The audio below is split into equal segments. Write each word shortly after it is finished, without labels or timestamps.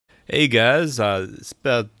Hey guys,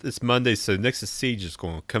 it's Monday, so Nexus Siege is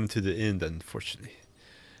going to come to the end, unfortunately.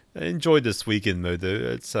 I enjoyed this weekend mode though.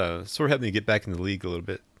 It's sort of helped me get back in the league a little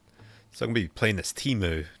bit. So I'm gonna be playing this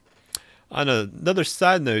Teemo. On another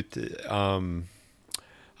side note, I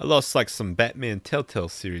lost like some Batman Telltale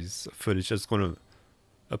series footage. I was going to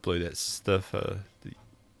upload that stuff. Oh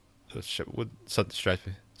shit! What? Something distracts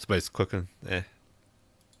me. Somebody's cooking. Eh.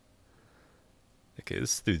 Okay,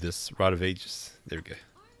 let's do this. Rod of Ages. There we go.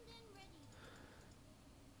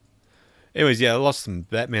 Anyways, yeah, I lost some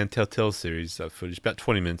Batman Telltale series footage, about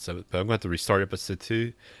 20 minutes of it, but I'm going to have to restart episode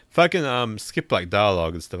 2. If I can skip like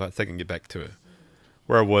dialogue and stuff, I think I can get back to it.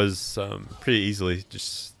 Where I was pretty easily,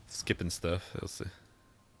 just skipping stuff. Let's see.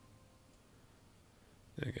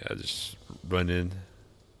 Okay, I just run in.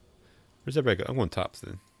 Where's everybody go? I'm going tops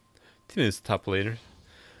then. 2 minutes top later.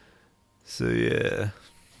 So yeah.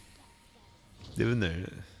 Living there.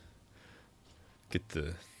 Get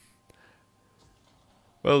the...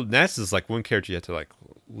 Well, Nats is like one character you have to like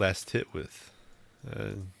last hit with.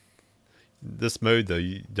 This mode though,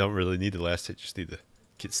 you don't really need the last hit, you just need to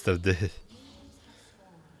get stuff dead.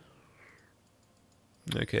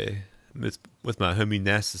 Okay, with my homie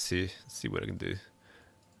Nexus here, let's see what I can do.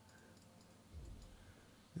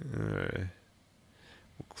 Alright,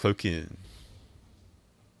 we'll cloak in.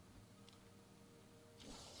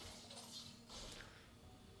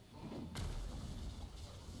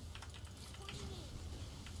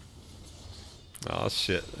 Oh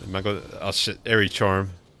shit, am I going? Oh shit, airy charm.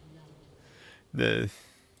 No,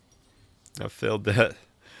 I failed that.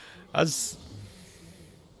 I just...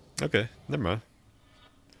 Okay, never mind.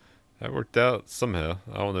 That worked out somehow.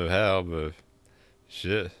 I don't know how, but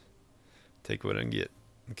shit. Take what I can get.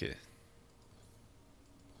 Okay.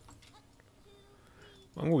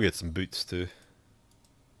 I'm gonna get some boots too.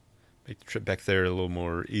 Make the trip back there a little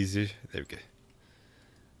more easy. There we go.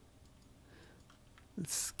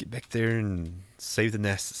 Let's get back there and save the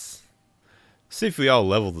Nexus. See if we all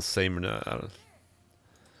level the same or not. I'm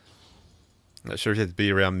not sure if you have to be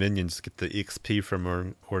around minions to get the XP from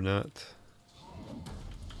or not.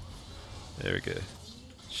 There we go.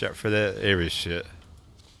 Shout for that area shit.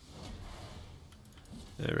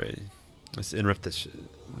 Alright. Let's interrupt that shit.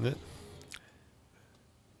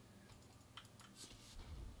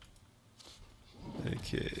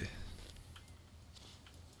 Okay.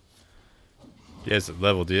 He hasn't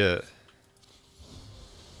leveled yet.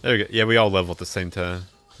 There we go. Yeah, we all level at the same time.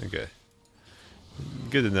 Okay.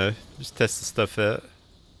 Good to know. Just test the stuff out.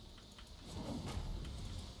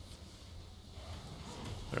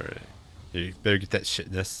 Alright. Here, you better get that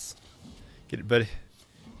shit, Ness. Get it, buddy.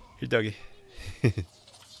 Here, doggy.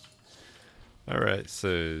 Alright,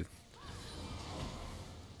 so...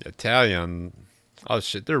 Italian... Oh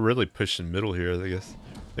shit, they're really pushing middle here, I guess.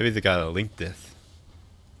 Maybe they got a link death.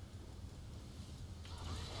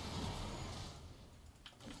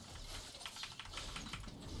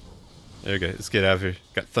 There we go. Let's get out of here.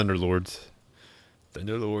 Got Thunderlords.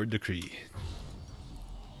 Thunderlord decree.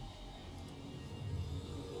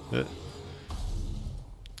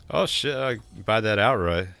 Oh shit! I buy that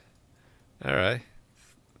outright. All right.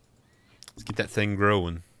 Let's get that thing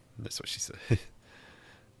growing. That's what she said.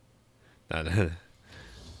 Nah.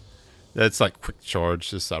 That's like quick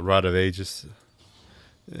charge. Just a Rod of Ages.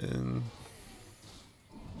 And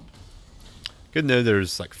good to know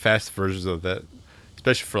there's like fast versions of that.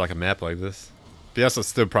 Especially for like a map like this. But also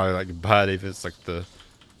still probably like buy it if it's like the...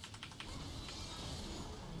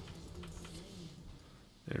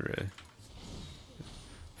 Alright.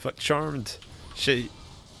 Fuck charmed. Shit.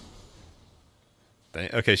 Dang.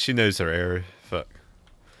 Okay, she knows her area. Fuck.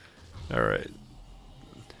 Alright.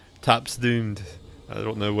 Top's doomed. I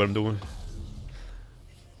don't know what I'm doing.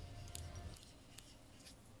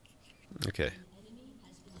 Okay.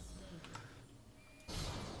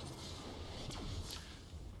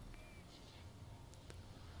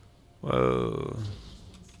 Whoa.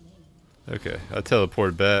 Okay, I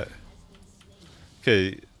teleported back.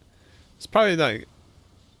 Okay, it's probably not...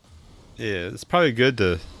 Yeah, it's probably good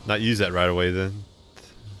to not use that right away then.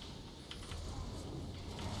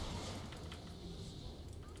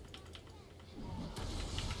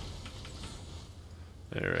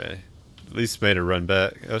 Alright. At least made her run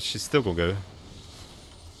back. Oh, she's still gonna go.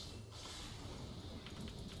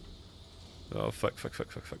 Oh, fuck.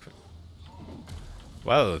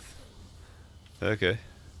 Wow. Okay.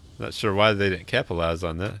 Not sure why they didn't capitalize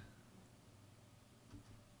on that.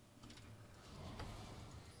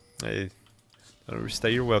 Hey, don't overstay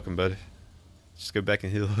your welcome, buddy. Just go back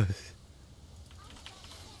and heal.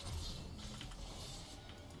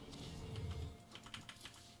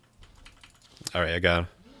 Alright, I got him.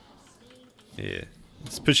 Yeah.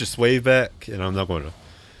 Let's push this wave back, and I'm not going to.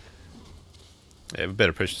 Yeah, we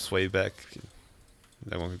better push this wave back.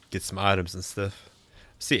 I'm going to get some items and stuff.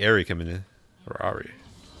 I see Ari coming in. Or Ari.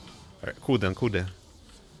 Alright, cool down, cool down.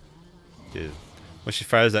 Yeah. When she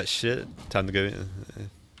fires that shit, time to go in.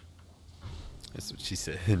 That's what she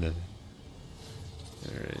said. Alright.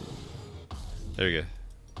 There we go.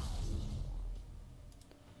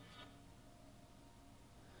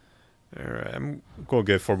 Alright, I'm going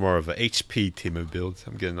to go for more of a HP Teemo build.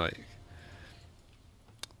 I'm getting like...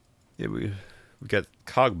 Yeah, we got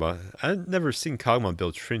Kog'Maw. I've never seen Kog'Maw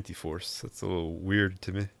build Trinity Force. That's a little weird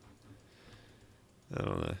to me. I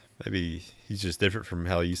don't know. Maybe he's just different from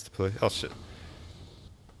how he used to play. Oh shit.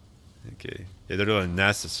 Okay. Yeah, they're doing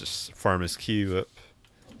Nexus just farm his Q up.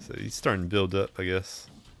 So he's starting to build up, I guess.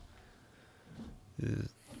 Yeah.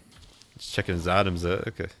 Just checking his items out.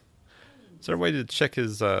 Okay. Is there a way to check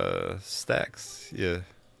his stacks? Yeah.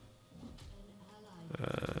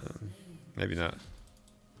 Maybe not.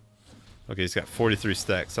 Okay, he's got 43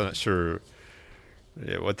 stacks. I'm not sure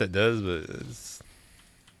what that does, but it's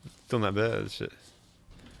still not bad. Shit.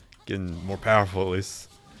 Getting more powerful at least.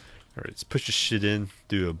 Alright, let's push this shit in.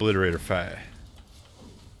 Do Obliterator fire.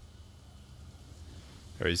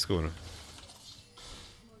 Alright, he's going to.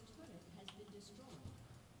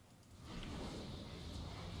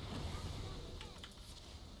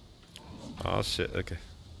 Oh shit, okay.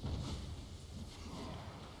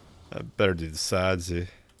 I better do the sides here.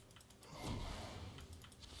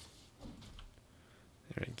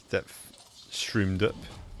 Alright, get that shroomed up.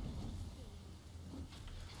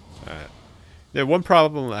 Alright. Yeah, one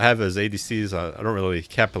problem I have as ADC is I don't really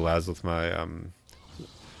capitalize with my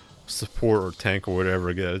support or tank or whatever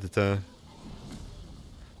I get at the time.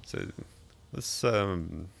 So let's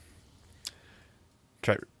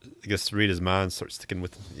try, I guess, to read his mind, start sticking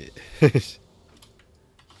with him. Yeah.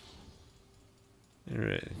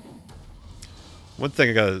 Alright. One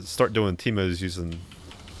thing I gotta start doing Teemo is using...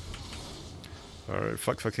 Alright,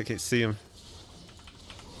 fuck, I can't see him.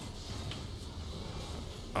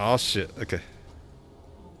 Oh shit, okay.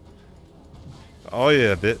 Oh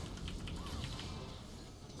yeah, a bit.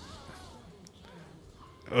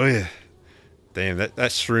 Oh yeah. Damn, that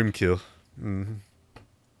shroom kill. Mm-hmm.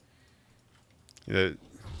 You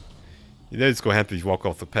know it's gonna happen if you walk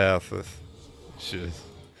off the path with shit.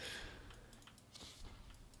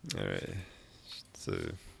 Alright. So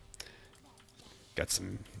got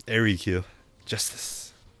some airy kill.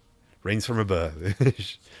 Justice. Rains from above.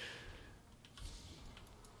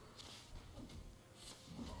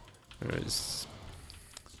 Alright,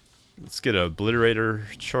 let's get a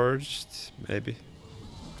Obliterator charged, maybe.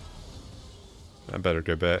 I better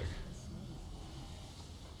go back.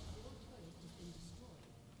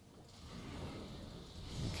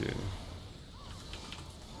 Okay.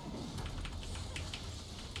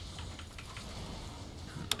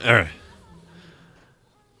 Alright.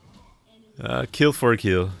 Kill for a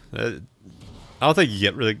kill. I don't think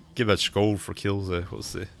you really get much gold for kills though. We'll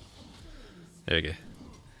see. There you go.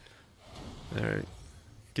 Alright.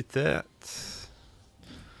 Get that.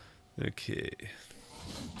 Okay.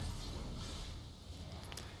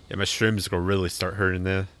 Yeah, my shrooms are gonna really start hurting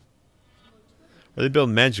there. Are they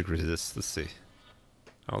building magic resist? Let's see.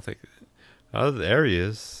 I don't think. Oh, there he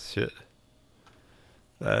is. Shit.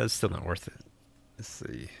 That's still not worth it. Let's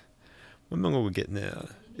see. What am I gonna get now?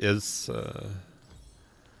 Is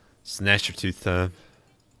Snatcher Tooth time.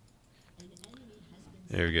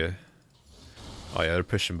 There we go. Oh yeah, they're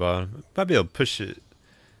pushing bottom. Might be able to push it.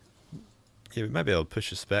 Yeah, we might be able to push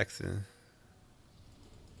this back then.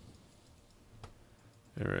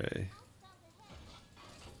 Alright.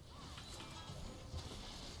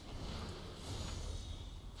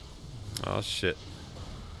 Oh shit.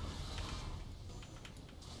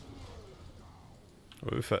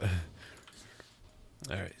 Oof.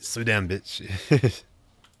 Alright, slow down, bitch.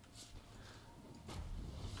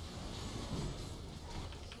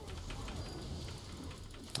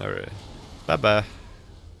 Alright. Bye bye.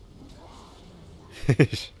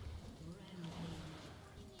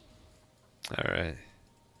 Alright.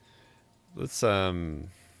 Let's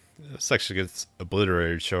actually get this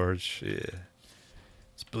Obliterator charge. Yeah.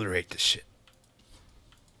 Let's obliterate this shit.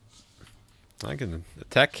 I can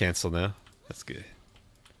attack cancel now. That's good.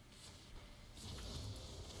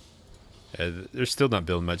 Yeah, they're still not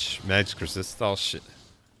building much magic resist. Oh shit.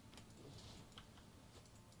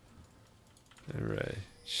 Alright.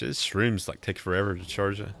 Shit, this shrooms like take forever to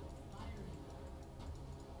charge it.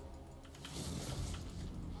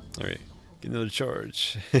 Alright. Get another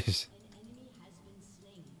charge.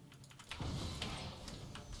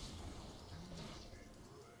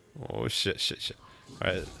 Oh shit, shit, shit.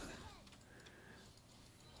 Alright.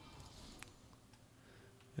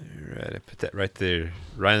 that right there.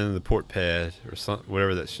 Right into the port pad or something,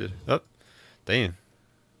 whatever that shit. Oh, damn.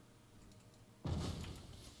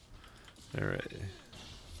 Alright.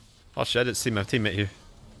 Oh shit, I didn't see my teammate here.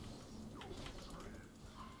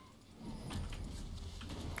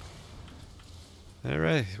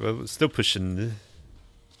 Alright, well, still pushing.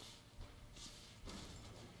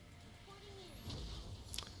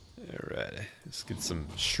 Alright, let's get some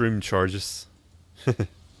shroom charges.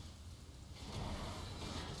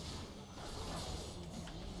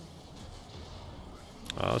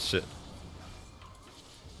 Oh shit.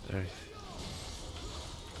 Alright.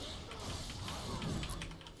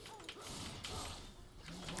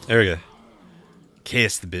 There we go.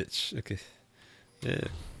 Kiss the bitch. Okay. Yeah.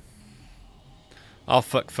 Oh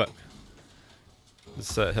fuck.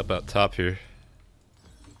 Let's help out top here.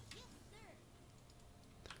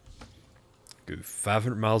 Go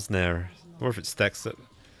 500 miles an hour. Or if it stacks up.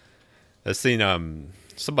 I've seen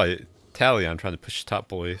somebody Talion trying to push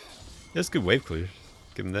top wave. That's good wave clear.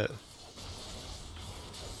 Give him that.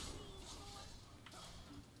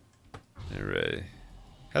 Alright.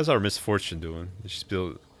 How's our misfortune doing? She's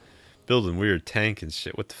building weird tank and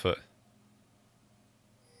shit. What the fuck?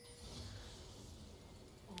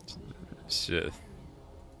 Shit.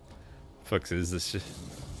 Fuck is this shit?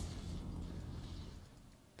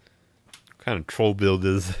 What kind of troll build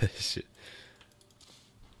is this shit?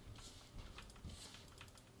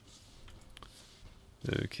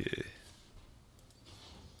 Okay.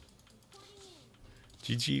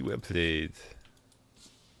 GG, well played.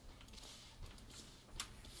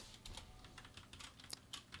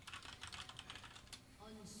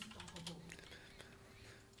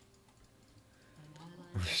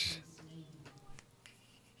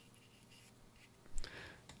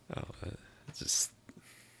 Just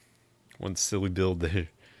one silly build there.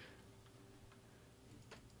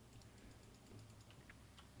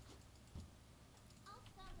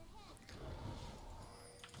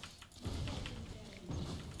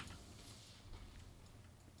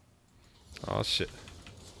 Oh shit.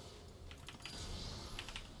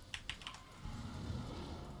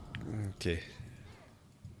 Okay.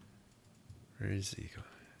 Where is he going?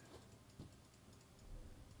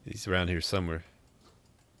 He's around here somewhere.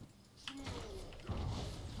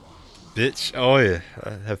 Bitch. Oh yeah. I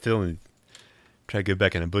have a feeling. Try to go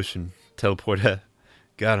back in a bush and teleport out.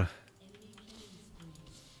 Got him.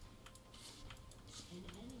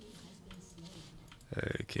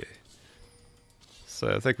 Okay.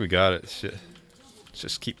 So I think we got it. Shit.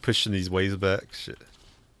 Just keep pushing these waves back. Shit.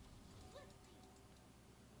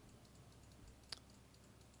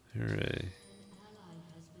 Alright.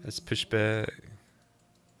 Let's push back.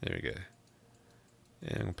 There we go.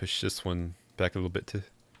 And I'm gonna push this one back a little bit too.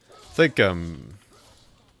 I think yeah,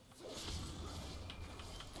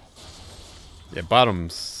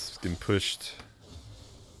 bottom's getting pushed.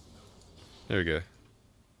 There we go.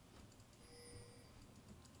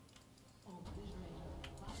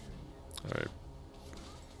 Alright.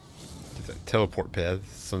 Get that teleport pad,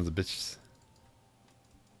 sons of bitches.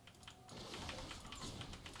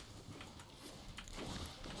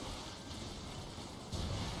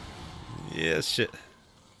 Yeah, shit.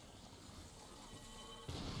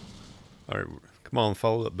 Alright, come on,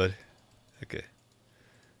 follow up, buddy. Okay.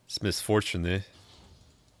 It's misfortune there.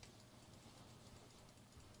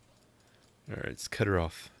 Alright, let's cut her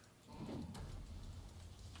off.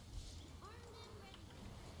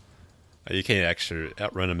 Oh, you can't actually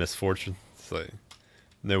outrun a misfortune. It's like,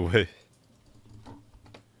 no way.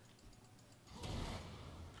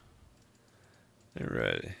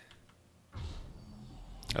 Alright.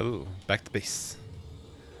 Oh, back to base.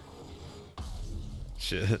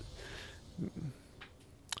 Shit.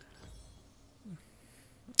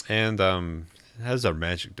 And how's our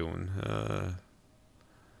magic doing? Yeah,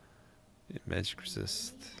 magic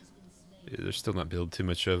resist. Yeah, they're still not building too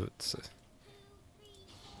much of it. So.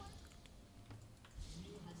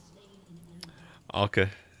 Okay.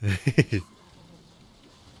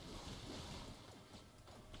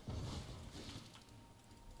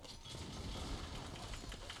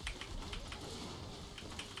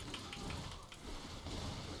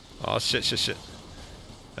 Oh shit.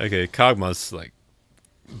 Okay, Kog'Maw's like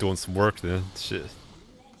doing some work then. Shit.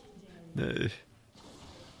 No.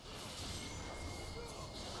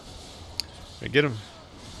 Right, get him.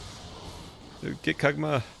 Get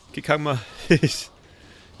Kog'Maw. Get Kog'Maw.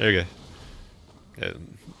 There we go.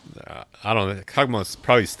 I don't know. Kog'Maw's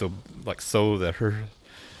probably still like so that her.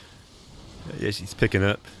 Yeah, she's picking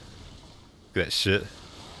up. Look at that shit.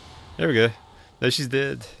 There we go. No, she's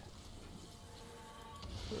dead.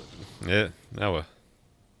 Yeah, now what?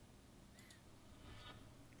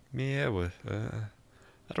 Yeah, well,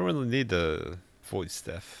 I don't really need the void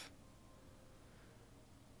staff.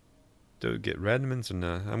 Do I get randomins or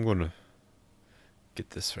not? I'm gonna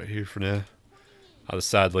get this right here for now. I'll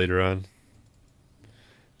decide later on.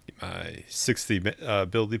 Get my 60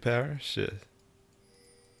 ability power. Shit.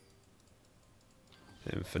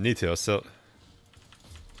 And if I need to, I'll sell it.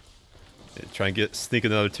 And try and sneak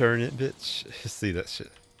another turn in, bitch. See that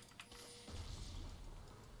shit.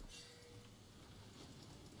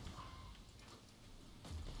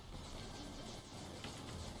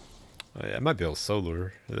 Oh yeah, I might be able to solo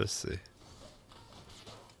her. Let's see.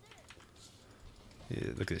 Yeah,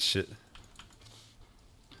 look at this shit.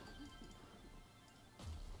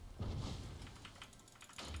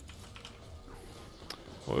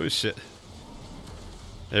 Oh shit.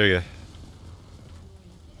 There we go.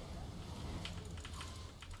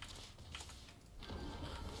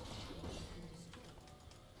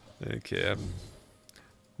 Okay, I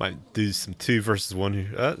might do some 2 versus 1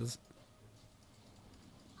 here.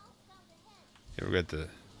 Yeah, we got the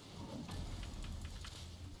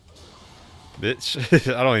bitch.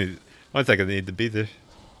 I don't think I need to be there.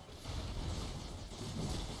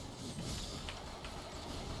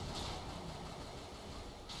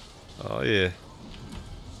 Oh yeah.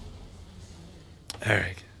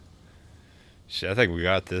 Alright. Shit, I think we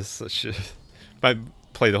got this. Shit. Might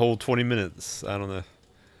play the whole 20 minutes. I don't know.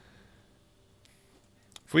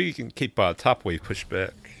 If we can keep top wave pushed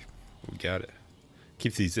back, we got it.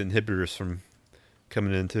 Keep these inhibitors from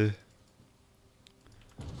coming in too.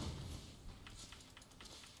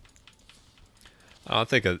 I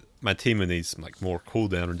think my Teemo needs some more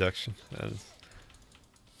cooldown reduction.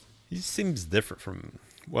 He seems different from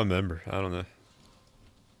one member. I don't know.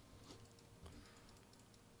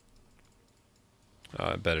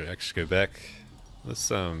 I better actually go back. Let's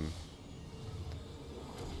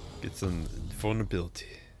get some vulnerability.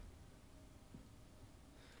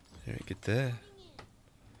 There, get that.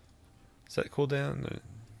 Is that cooldown?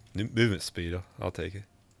 No. Movement speed. I'll take it.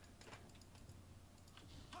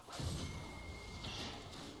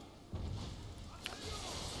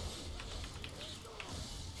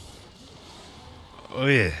 Oh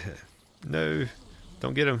yeah. No.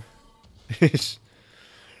 Don't get him.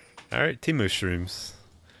 Alright, Teemo shrooms.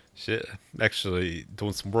 Shit. I'm actually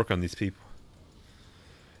doing some work on these people.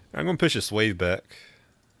 I'm gonna push this wave back.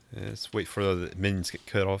 Yeah, let's wait for the minions to get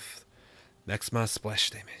cut off. Maximize splash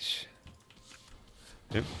damage.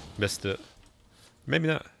 Yep, missed it. Maybe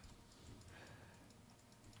not.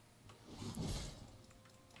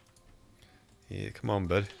 Yeah, come on,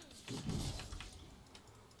 bud.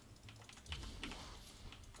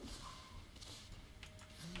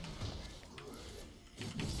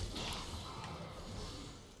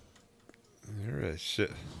 Alright,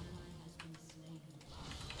 shit.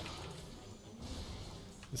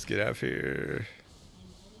 Let's get out of here.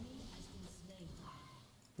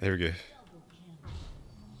 There we go.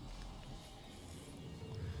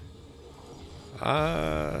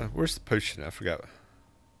 Where's the potion? I forgot.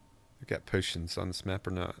 We got potions on this map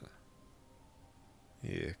or not?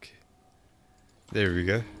 Yeah, okay. There we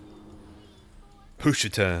go.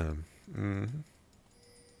 Potion time.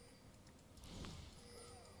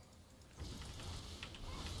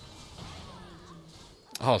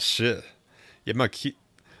 Oh shit. Yeah,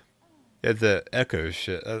 yeah, the echo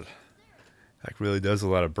shit. That really does a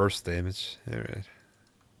lot of burst damage. Alright.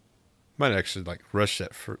 Might actually rush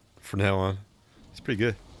that for now on. It's pretty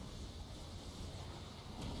good.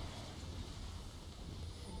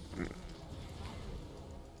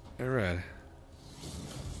 Alright.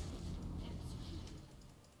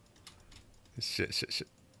 Shit.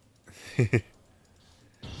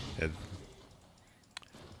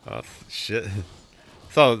 Oh, shit.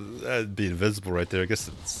 Thought that'd be invisible right there. I guess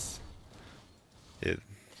it's...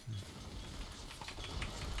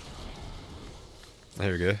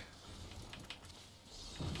 There we go.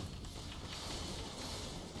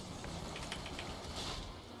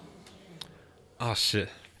 Oh shit.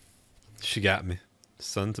 She got me.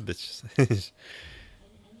 Sons of bitches.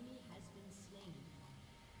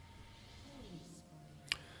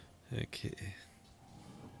 Okay.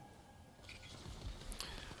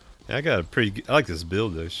 Yeah, I got a pretty... I like this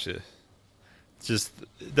build though, shit. It's just...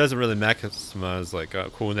 It doesn't really maximize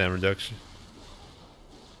cooldown reduction.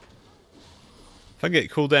 If I get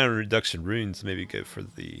cooldown reduction runes, maybe go for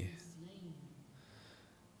the...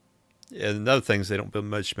 Yeah, another thing is they don't build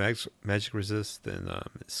much magic resist, then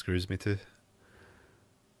it screws me too.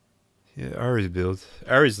 Yeah, Ari's build.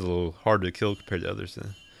 Ari's a little harder to kill compared to others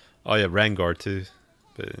then. Oh yeah, Rangar too.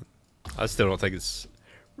 But I still don't think it's...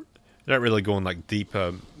 They're not really going deep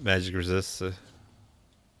magic resist, so...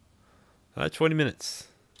 20 minutes.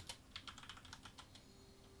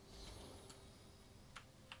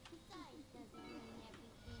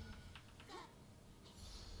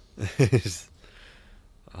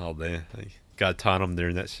 Oh damn! Got taunt him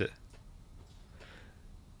during that shit.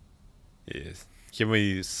 Yes. Can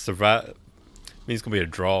we survive? I mean, it's gonna be a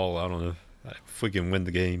draw. I don't know if we can win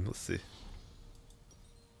the game. Let's see.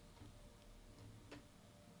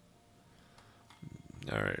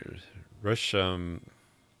 All right, rush.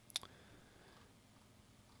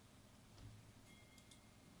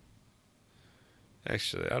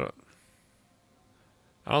 Actually, I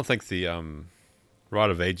don't think the Rod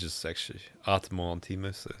of Ages is actually optimal on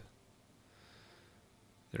Teemo, so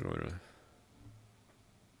they're going to.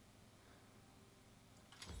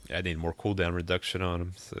 Yeah, I need more cooldown reduction on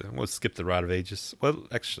him, so I'm going to skip the Rod of Ages. Well,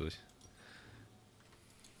 actually,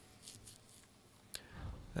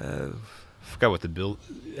 I forgot what the build.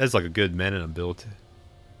 It has like a good mana build.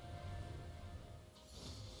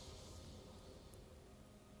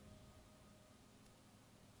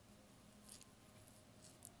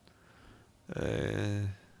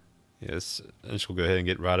 Yes, I'm just gonna go ahead and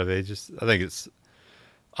get Rod of Ages. I think it's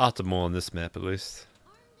optimal on this map at least.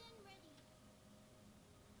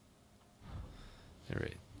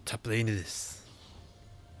 Alright, top lane of this.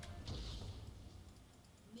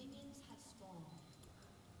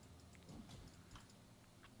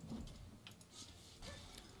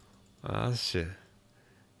 Ah, shit.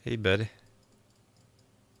 Hey, buddy.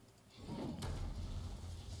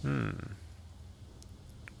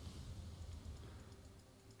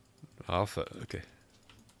 Alpha, okay.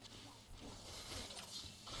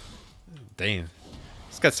 Damn.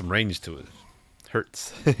 It's got some range to it.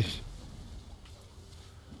 Hurts.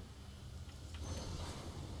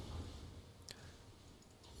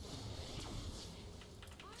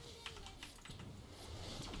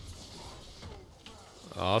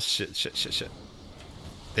 Oh, shit.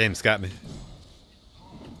 Damn, it's got me.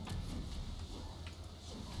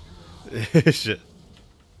 Shit.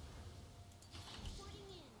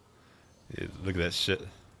 Yeah, look at that shit.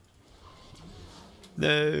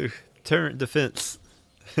 No. Turret defense.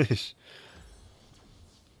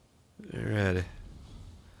 Alrighty.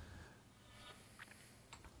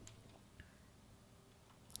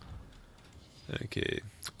 Okay.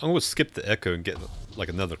 I'm gonna skip the echo and get like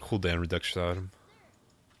another cooldown reduction item.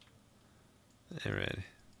 Alrighty.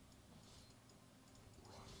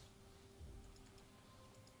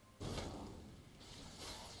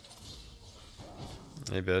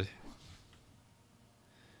 Hey, buddy.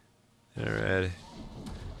 Alrighty.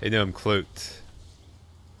 Hey, no, I'm cloaked.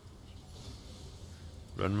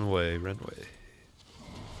 Run away, run away.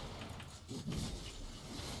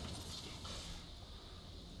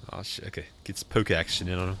 Oh shit, okay. Get some poke action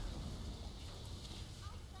in on him.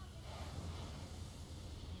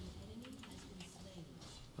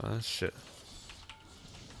 Oh shit.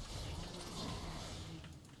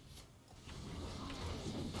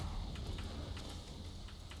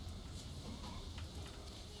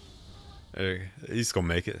 Okay, he's gonna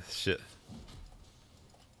make it. Shit.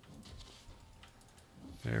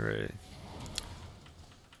 Alright.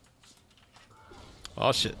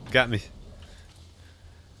 Oh shit, got me.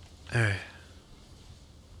 Alright.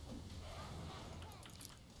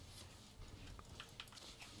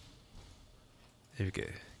 There we go.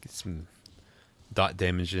 Get some dot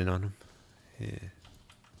damage in on him. Yeah.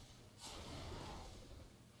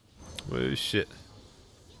 Whoa, shit.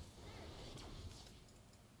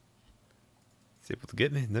 Is he able to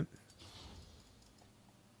get me? Nope.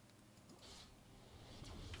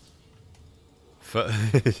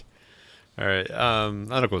 Alright, I'm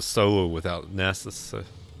not go solo without Nexus, so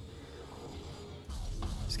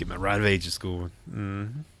just get my Rite of Ages going.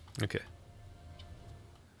 Okay.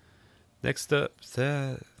 Next up,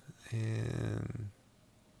 that, and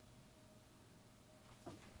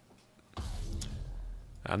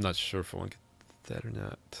I'm not sure if I want to get that or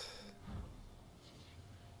not.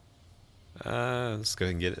 Let's go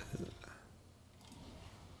ahead and get it.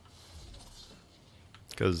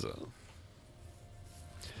 Because I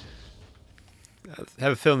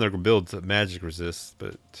have a feeling they're going to build magic resist,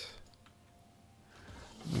 but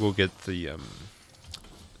we'll get the,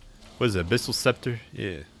 what is it, Abyssal Scepter?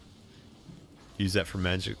 Yeah. Use that for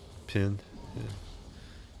magic pin. Yeah.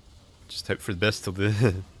 Just hope for the best till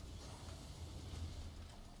then.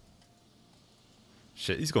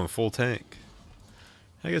 Shit, he's going full tank.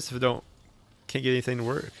 I guess if I can't get anything to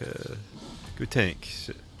work, go tank.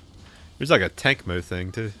 Shit. There's like a tank mode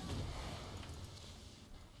thing too.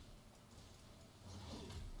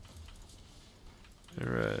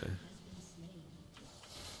 Alright.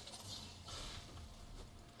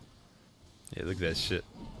 Yeah, look at that shit.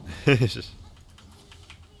 Just...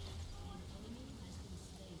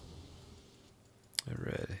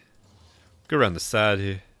 Alright. Go around the side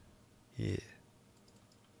here. Yeah.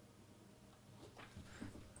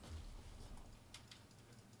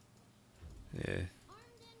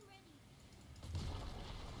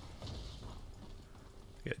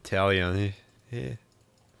 Got tally on here. Yeah.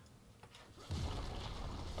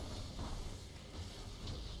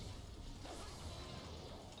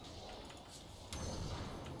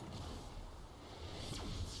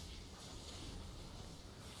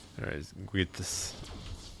 Alright, let's get this.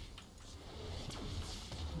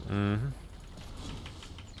 Mm-hmm.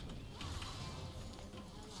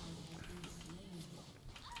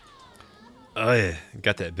 Oh yeah,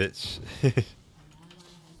 got that bitch.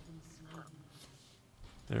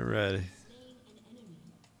 Alrighty.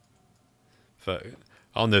 Fuck.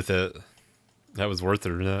 I don't know if that was worth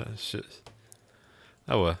it or not. Shit.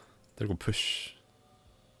 Oh well. They're gonna push.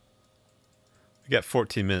 We got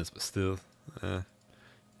 14 minutes, but still. They're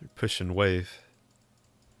pushing wave.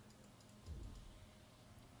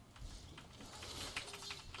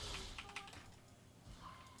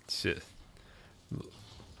 Shit.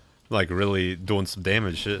 Like really doing some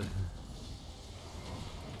damage shit.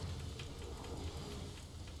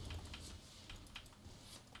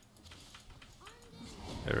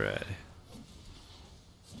 Alright.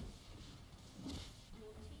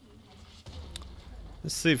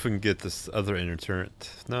 Let's see if we can get this other inner turret.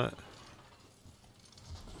 If not.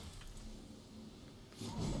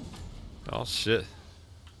 Oh shit.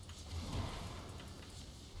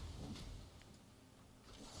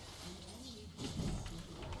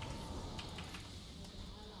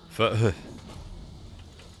 Fuck.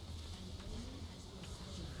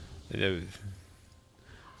 No.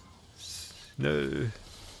 No.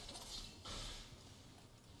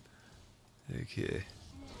 Okay.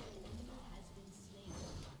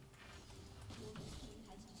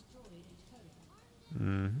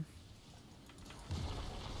 Mm-hmm.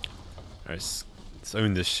 Alright, let's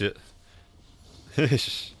own this shit.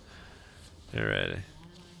 Alrighty.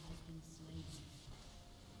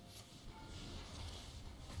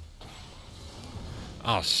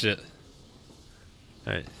 Oh shit.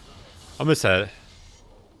 Alright. Almost had it.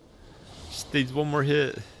 Just needs one more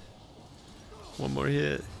hit. One more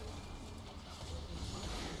hit.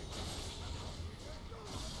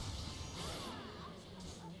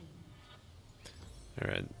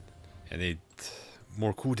 Alright. I need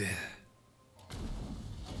more cooldown.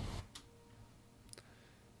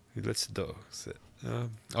 Who lets the dogs?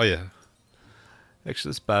 Oh yeah. Actually,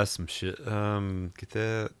 let's buy some shit. Get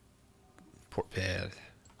that port pad.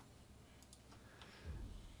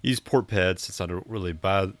 Use port pad since I don't really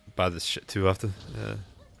buy this shit too often.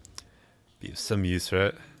 Be of some use,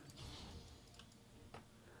 right?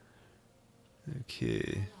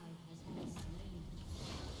 Okay.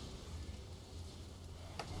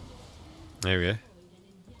 There we go.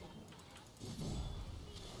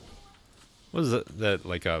 What is that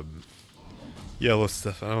like yellow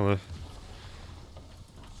stuff? I don't know.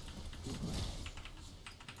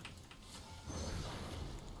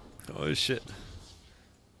 Oh shit.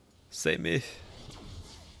 Save me.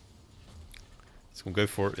 Just gonna go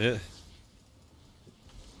for it, yeah.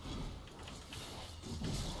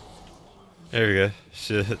 There we go.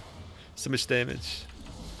 Shit. So much damage.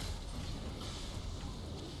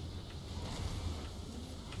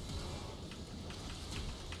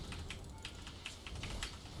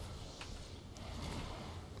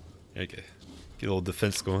 There you go. Get a little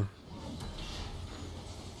defense going.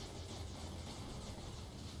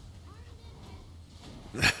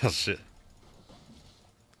 Oh shit.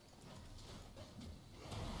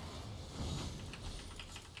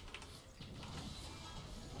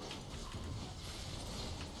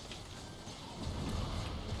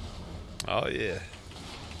 Oh yeah.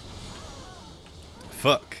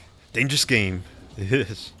 Fuck. Dangerous game.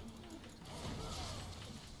 Yes.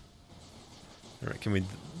 Alright, can we...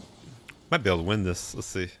 Might be able to win this. Let's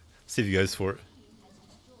see. See if he goes for it.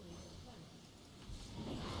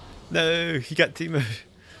 No, he got Teemo.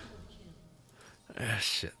 Ah,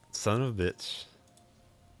 shit. Son of a bitch.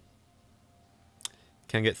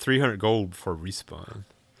 Can get 300 gold before respawn.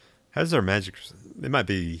 How's our magic... It might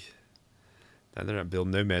be... Nah, they're not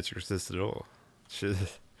building no magic resist at all. Shit.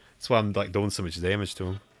 That's why I'm like doing so much damage to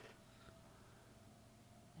him.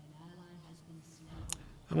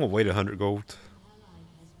 I'm gonna wait 100 gold.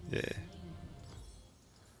 Yeah.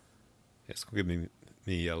 It's gonna give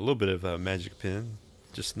me a little bit of a magic pin.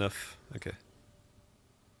 Just enough. Okay.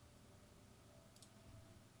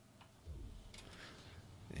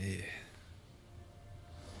 Yeah.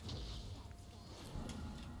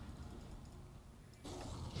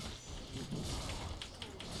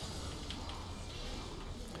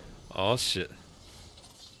 Oh shit.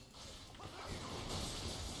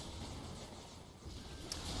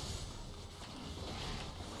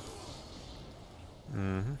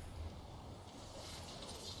 Mm-hmm.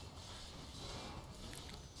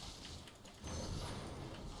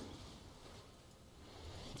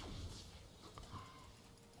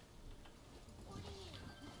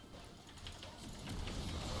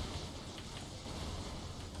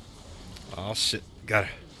 Oh shit, got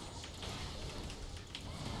her.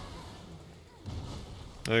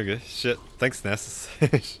 Okay, shit. Thanks, Nexus.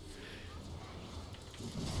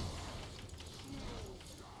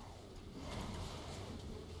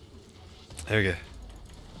 There we go.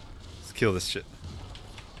 Let's kill this shit.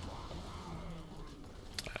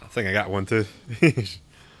 I think I got one too.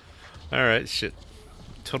 Alright, shit.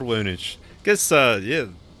 Total ownage. Guess, yeah,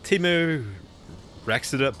 Teemo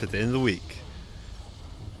racks it up at the end of the week.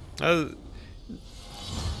 It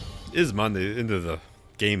is Monday, into the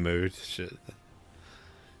game mode. Shit.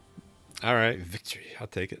 Alright, victory. I'll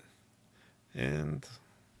take it. And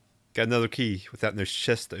got another key without no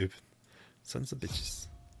chest to open. Sons of bitches.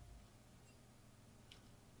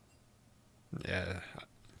 Yeah.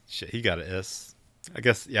 Shit, he got an S. I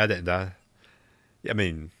guess, yeah, I didn't die. Yeah, I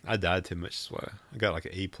mean, I died too much, so I got like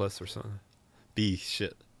an A plus or something. B,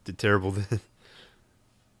 shit. Did terrible then.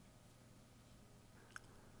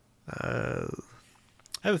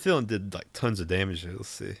 I have a feeling it did like tons of damage. Let's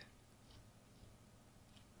see.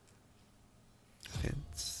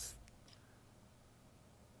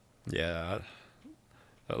 Yeah,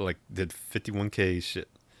 I like did 51k shit.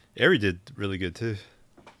 Ari did really good too.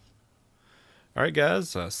 All right,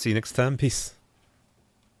 guys. See you next time. Peace.